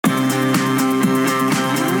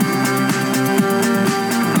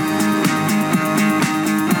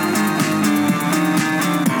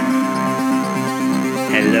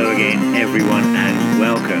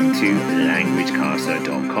to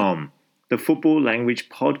languagecaster.com, the football language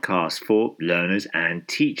podcast for learners and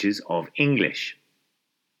teachers of English.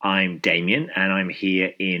 I'm Damien and I'm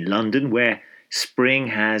here in London where spring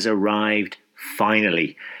has arrived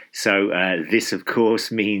finally. So this of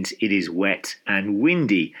course means it is wet and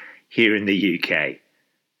windy here in the UK.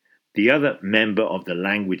 The other member of the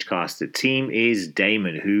Languagecaster team is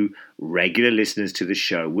Damon, who regular listeners to the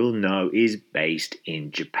show will know is based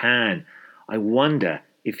in Japan. I wonder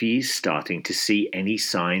if he is starting to see any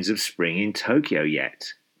signs of spring in Tokyo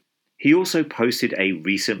yet. He also posted a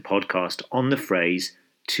recent podcast on the phrase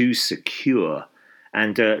to secure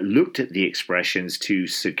and looked at the expressions to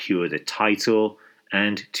secure the title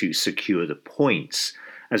and to secure the points,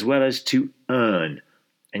 as well as to earn.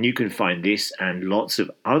 And you can find this and lots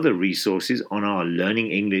of other resources on our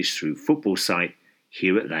Learning English Through Football site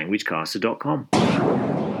here at languagecaster.com.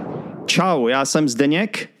 Čau, já jsem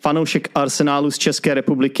Zdeněk, fanoušek Arsenálu z České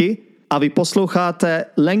republiky a vy posloucháte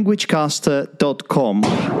languagecaster.com.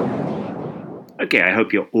 Okay, I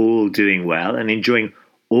hope you're all doing well and enjoying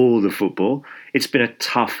all the football. It's been a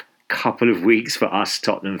tough couple of weeks for us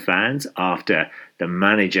Tottenham fans after the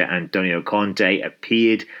manager Antonio Conte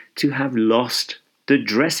appeared to have lost the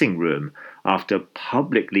dressing room after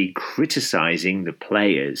publicly criticising the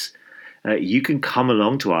players. You can come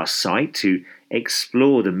along to our site to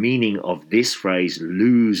explore the meaning of this phrase,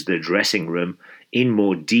 lose the dressing room, in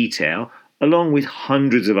more detail, along with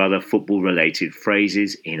hundreds of other football-related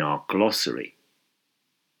phrases in our glossary.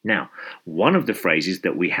 Now, one of the phrases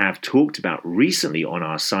that we have talked about recently on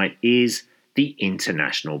our site is the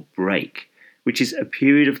international break, which is a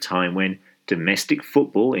period of time when domestic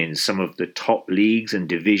football in some of the top leagues and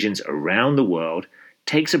divisions around the world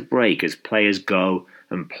takes a break as players go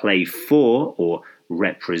and play for or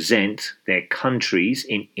represent their countries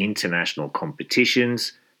in international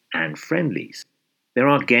competitions and friendlies. There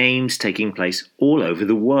are games taking place all over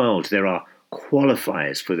the world. There are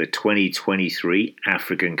qualifiers for the 2023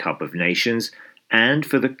 African Cup of Nations and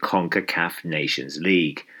for the CONCACAF Nations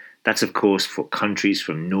League. That's, of course, for countries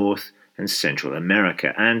from North and Central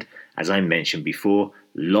America. And, as I mentioned before,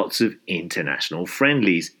 lots of international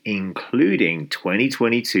friendlies, including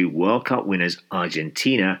 2022 World Cup winners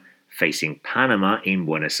Argentina facing Panama in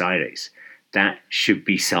Buenos Aires. That should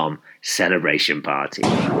be some celebration party.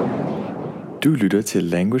 Du lytter til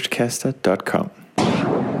languagecaster.com.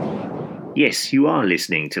 Yes, you are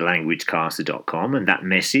listening to languagecaster.com, and that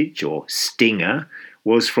message, or stinger,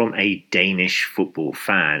 was from a Danish football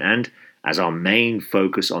fan. And as our main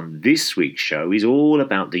focus on this week's show is all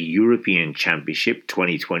about the European Championship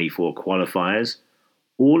 2024 qualifiers,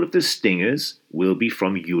 all of the stingers will be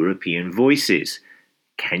from European voices.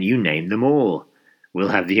 Can you name them all? We'll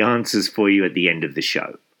have the answers for you at the end of the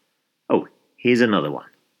show. Oh, here's another one.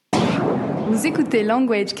 Vous écoutez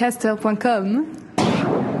languagecaster.com.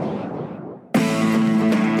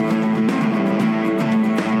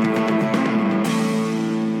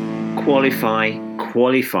 Qualify,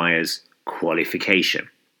 qualifiers, qualification.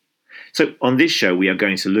 So on this show, we are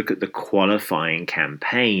going to look at the qualifying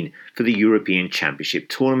campaign for the European Championship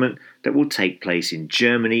tournament that will take place in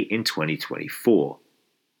Germany in 2024.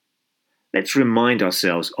 Let's remind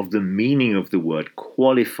ourselves of the meaning of the word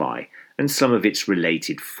qualify and some of its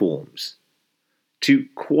related forms. To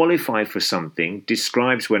qualify for something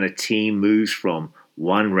describes when a team moves from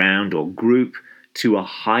one round or group to a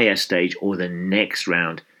higher stage or the next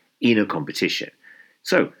round in a competition.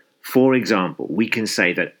 So, for example, we can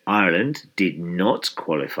say that Ireland did not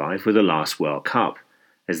qualify for the last World Cup,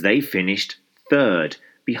 as they finished third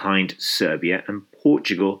behind Serbia and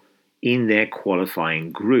Portugal in their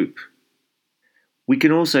qualifying group. We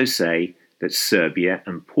can also say that Serbia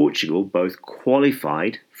and Portugal both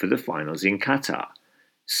qualified for the finals in Qatar.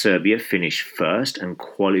 Serbia finished first and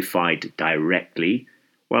qualified directly,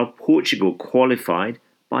 while Portugal qualified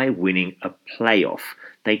by winning a playoff.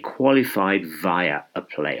 They qualified via a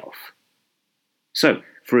playoff. So,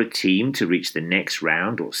 for a team to reach the next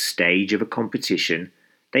round or stage of a competition,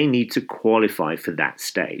 they need to qualify for that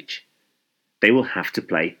stage. They will have to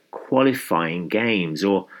play qualifying games,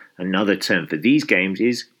 or another term for these games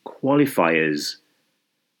is qualifiers.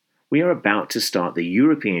 We are about to start the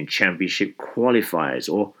European Championship qualifiers,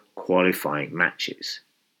 or qualifying matches.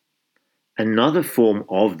 Another form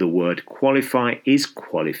of the word qualify is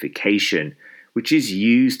qualification, which is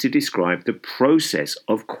used to describe the process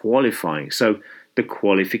of qualifying. So, the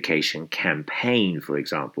qualification campaign, for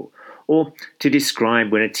example, or to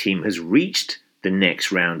describe when a team has reached the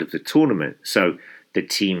next round of the tournament. So, the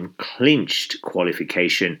team clinched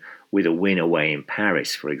qualification with a win away in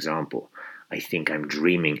Paris, for example. I think I'm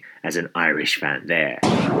dreaming as an Irish fan there.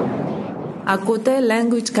 Ακούτε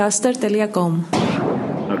languagecaster.com.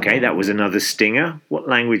 Okay, that was another stinger. What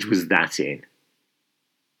language was that in?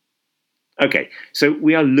 Okay, so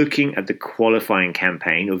we are looking at the qualifying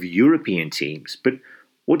campaign of European teams, but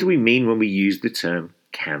what do we mean when we use the term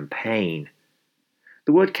campaign?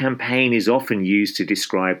 The word campaign is often used to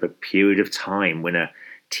describe a period of time when a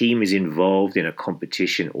team is involved in a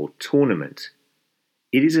competition or tournament.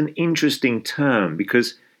 It is an interesting term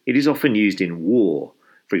because it is often used in war,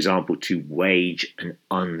 for example, to wage an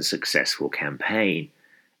unsuccessful campaign,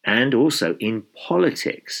 and also in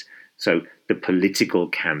politics, so the political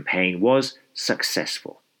campaign was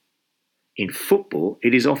successful. In football,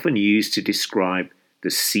 it is often used to describe the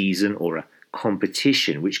season or a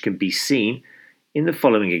competition, which can be seen in the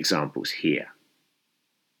following examples here.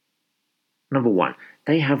 Number one,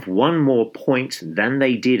 they have one more point than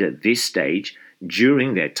they did at this stage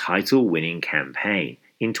during their title-winning campaign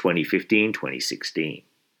in 2015-2016.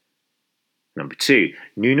 Number two,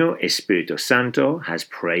 Nuno Espirito Santo has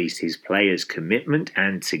praised his players' commitment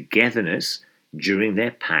and togetherness during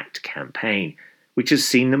their packed campaign, which has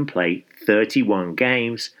seen them play 31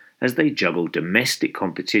 games as they juggle domestic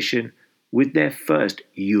competition with their first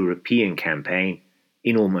European campaign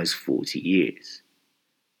in almost 40 years.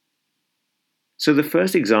 So the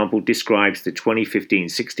first example describes the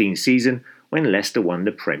 2015-16 season when Leicester won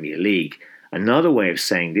the Premier League. Another way of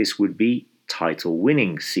saying this would be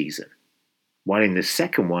title-winning season. While in the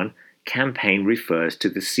second one, campaign refers to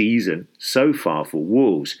the season so far for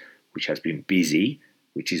Wolves, which has been busy,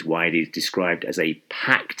 which is why it is described as a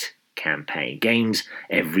packed campaign, games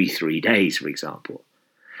every 3 days, for example.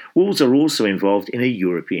 Wolves are also involved in a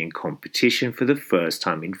European competition for the first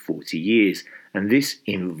time in 40 years, and this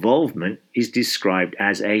involvement is described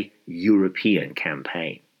as a European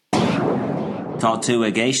campaign. Tá tú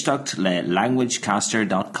a géisteacht le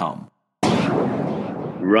languagecaster.com.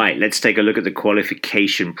 Right, let's take a look at the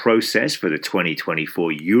qualification process for the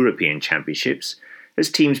 2024 European Championships as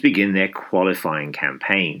teams begin their qualifying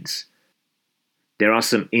campaigns. There are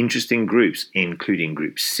some interesting groups, including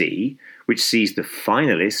Group C, which sees the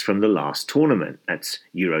finalists from the last tournament, that's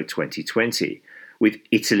Euro 2020, with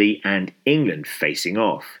Italy and England facing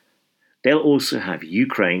off. They'll also have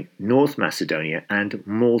Ukraine, North Macedonia and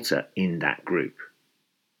Malta in that group.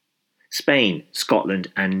 Spain,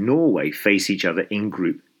 Scotland and Norway face each other in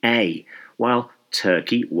Group A, while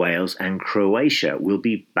Turkey, Wales and Croatia will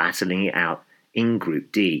be battling it out in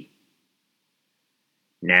Group D.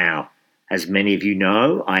 Now, as many of you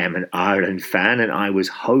know, I am an Ireland fan and I was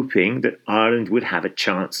hoping that Ireland would have a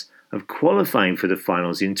chance of qualifying for the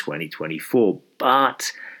finals in 2024,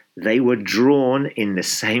 but they were drawn in the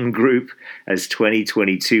same group as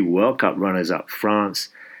 2022 World Cup runners-up France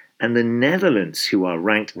and the Netherlands, who are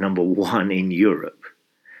ranked number 1 in Europe.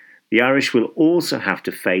 The Irish will also have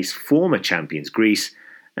to face former champions Greece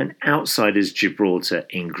and outsiders Gibraltar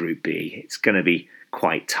in Group B. It's going to be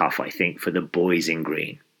quite tough, I think, for the boys in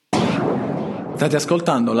green. State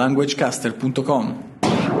ascoltando languagecaster.com.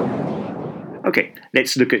 Okay,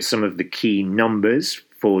 let's look at some of the key numbers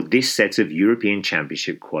for this set of European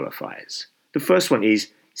Championship qualifiers. The first one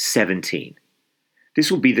is 17. This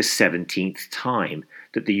will be the 17th time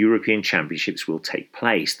that the European Championships will take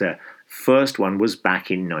place. The first one was back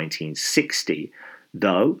in 1960,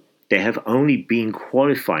 though there have only been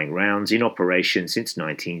qualifying rounds in operation since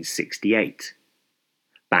 1968.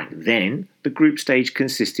 Back then, the group stage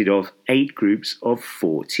consisted of 8 groups of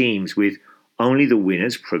 4 teams, with only the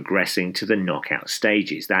winners progressing to the knockout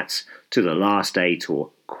stages. That's to the last 8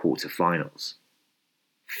 or quarterfinals.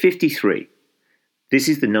 53. This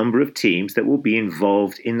is the number of teams that will be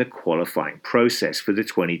involved in the qualifying process for the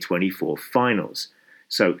 2024 finals.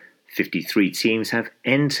 So 53 teams have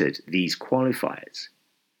entered these qualifiers.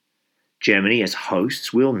 Germany as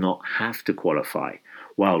hosts will not have to qualify,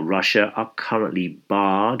 while Russia are currently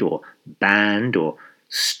barred or banned or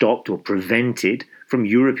stopped or prevented from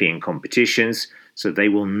European competitions, so they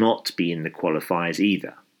will not be in the qualifiers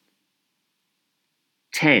either.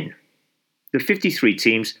 10. The 53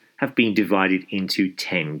 teams have been divided into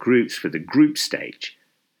 10 groups for the group stage.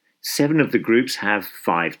 7 of the groups have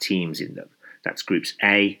 5 teams in them. That's groups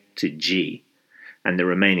A to G. And the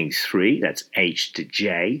remaining 3, that's H to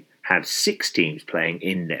J, have 6 teams playing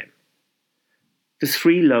in them. The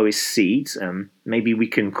 3 lowest seeds, maybe we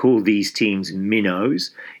can call these teams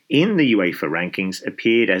minnows, in the UEFA rankings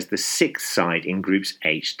appeared as the 6th side in groups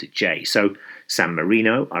H to J. So San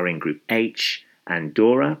Marino are in group H,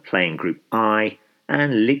 Andorra play in group I,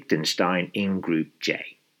 and Liechtenstein in group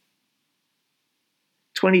J.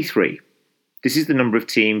 23. This is the number of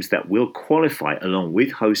teams that will qualify along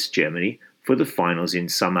with host Germany for the finals in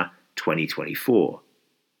summer 2024.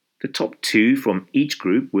 The top 2 from each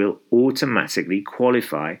group will automatically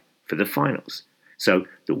qualify for the finals. So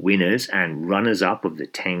the winners and runners-up of the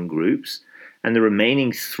 10 groups and the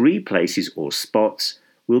remaining 3 places or spots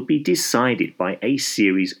will be decided by a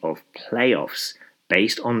series of playoffs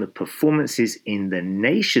based on the performances in the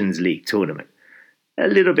Nations League tournament. A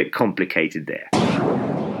little bit complicated there.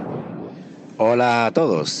 Hola a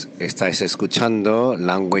todos, estáis escuchando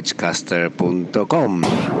languagecaster.com.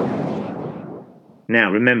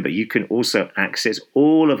 Now remember, you can also access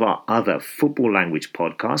all of our other football language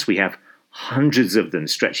podcasts. We have hundreds of them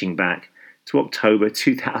stretching back to October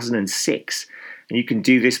 2006. And you can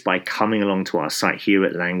do this by coming along to our site here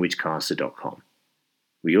at languagecaster.com.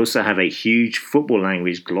 We also have a huge football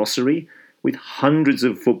language glossary with hundreds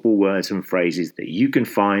of football words and phrases that you can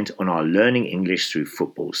find on our Learning English Through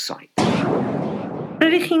Football site.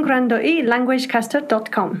 Registrando i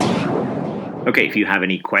languagecaster.com. Okay, if you have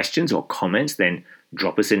any questions or comments, then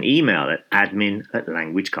drop us an email at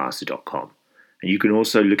admin@languagecaster.com. And you can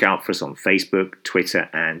also look out for us on Facebook, Twitter,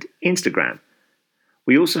 and Instagram.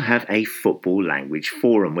 We also have a football language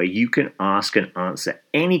forum where you can ask and answer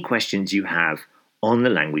any questions you have on the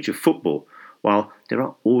language of football, while there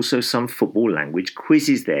are also some football language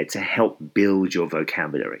quizzes there to help build your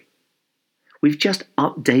vocabulary. We've just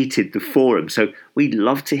updated the forum, so we'd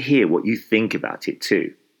love to hear what you think about it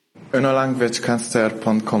too.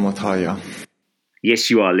 languagecaster.com hör.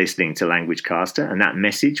 Yes, you are listening to LanguageCaster, and that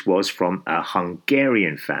message was from a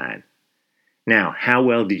Hungarian fan. Now, how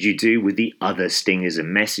well did you do with the other stingers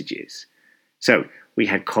and messages? So, we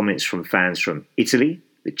had comments from fans from Italy,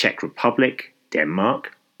 the Czech Republic,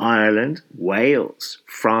 Denmark, Ireland, Wales,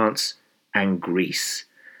 France, and Greece.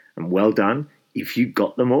 And well done if you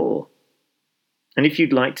got them all. And if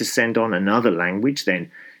you'd like to send on another language,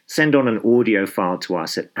 then send on an audio file to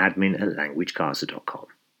us at admin@languagecaster.com.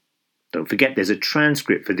 Don't forget there's a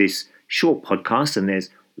transcript for this short podcast and there's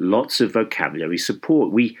lots of vocabulary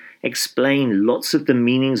support. We explain lots of the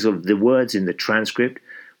meanings of the words in the transcript,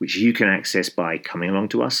 which you can access by coming along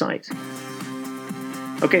to our site.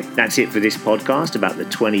 Okay, that's it for this podcast about the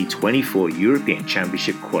 2024 European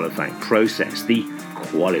Championship qualifying process, the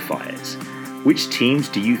qualifiers. Which teams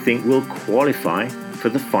do you think will qualify for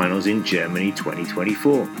the finals in Germany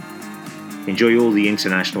 2024? Enjoy all the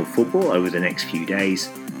international football over the next few days,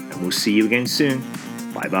 and we'll see you again soon.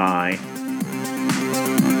 Bye-bye.